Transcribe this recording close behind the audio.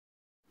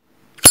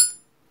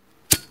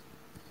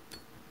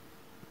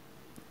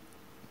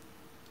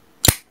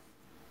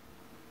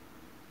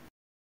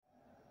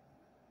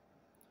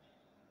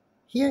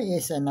Here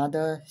is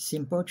another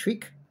simple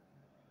trick,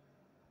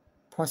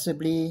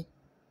 possibly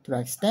to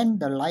extend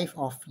the life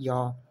of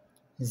your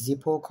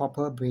Zippo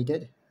copper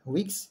braided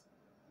wigs,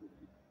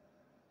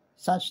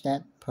 such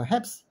that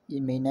perhaps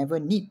it may never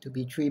need to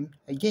be trimmed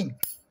again.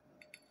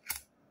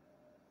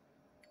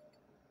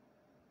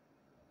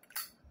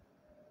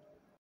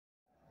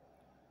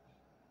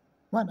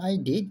 What I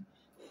did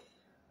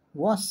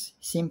was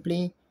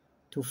simply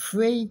to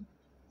fray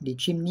the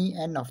chimney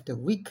end of the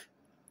wig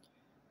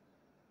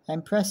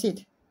and press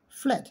it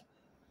flat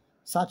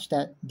such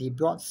that the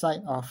broad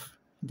side of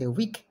the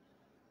wig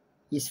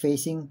is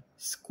facing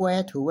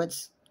square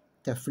towards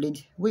the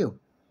flint wheel.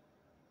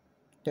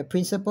 The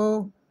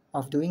principle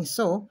of doing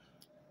so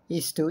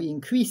is to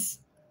increase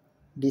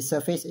the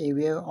surface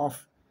area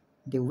of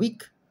the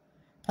wig,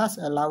 thus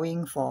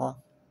allowing for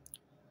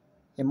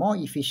a more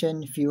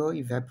efficient fuel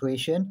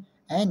evaporation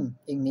and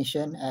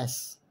ignition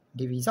as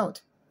the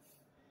result.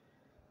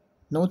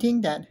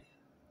 Noting that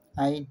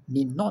I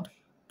did not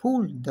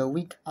pull the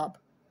wig up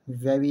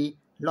very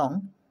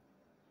long,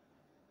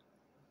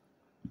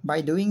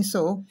 by doing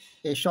so,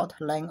 a short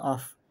length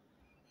of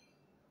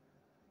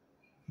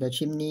the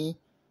chimney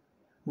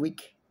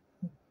wig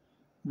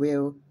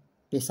will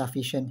be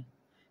sufficient.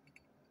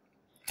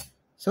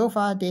 So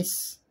far,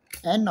 this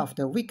end of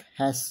the wig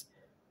has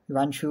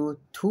run through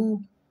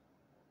 2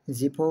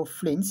 Zippo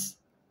flints.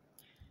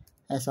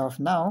 As of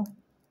now,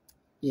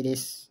 it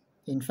is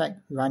in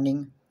fact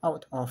running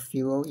out of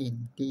fuel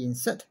in the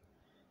insert.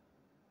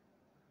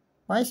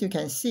 But as you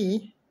can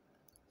see,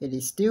 it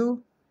is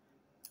still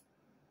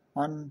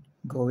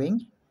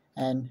ongoing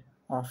and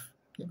off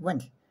it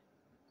went.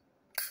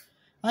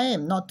 I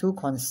am not too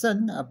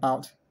concerned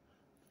about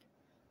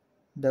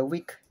the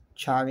wig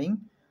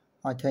charring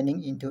or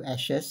turning into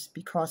ashes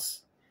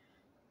because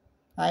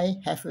I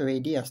have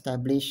already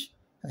established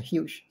a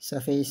huge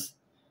surface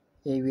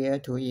area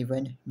to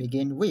even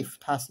begin with,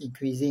 thus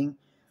increasing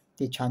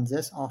the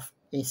chances of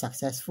a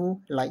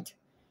successful light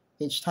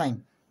each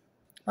time.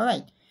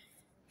 Alright,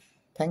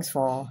 thanks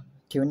for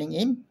tuning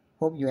in.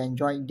 Hope you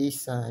enjoyed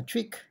this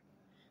trick.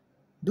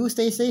 Do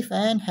stay safe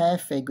and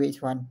have a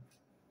great one.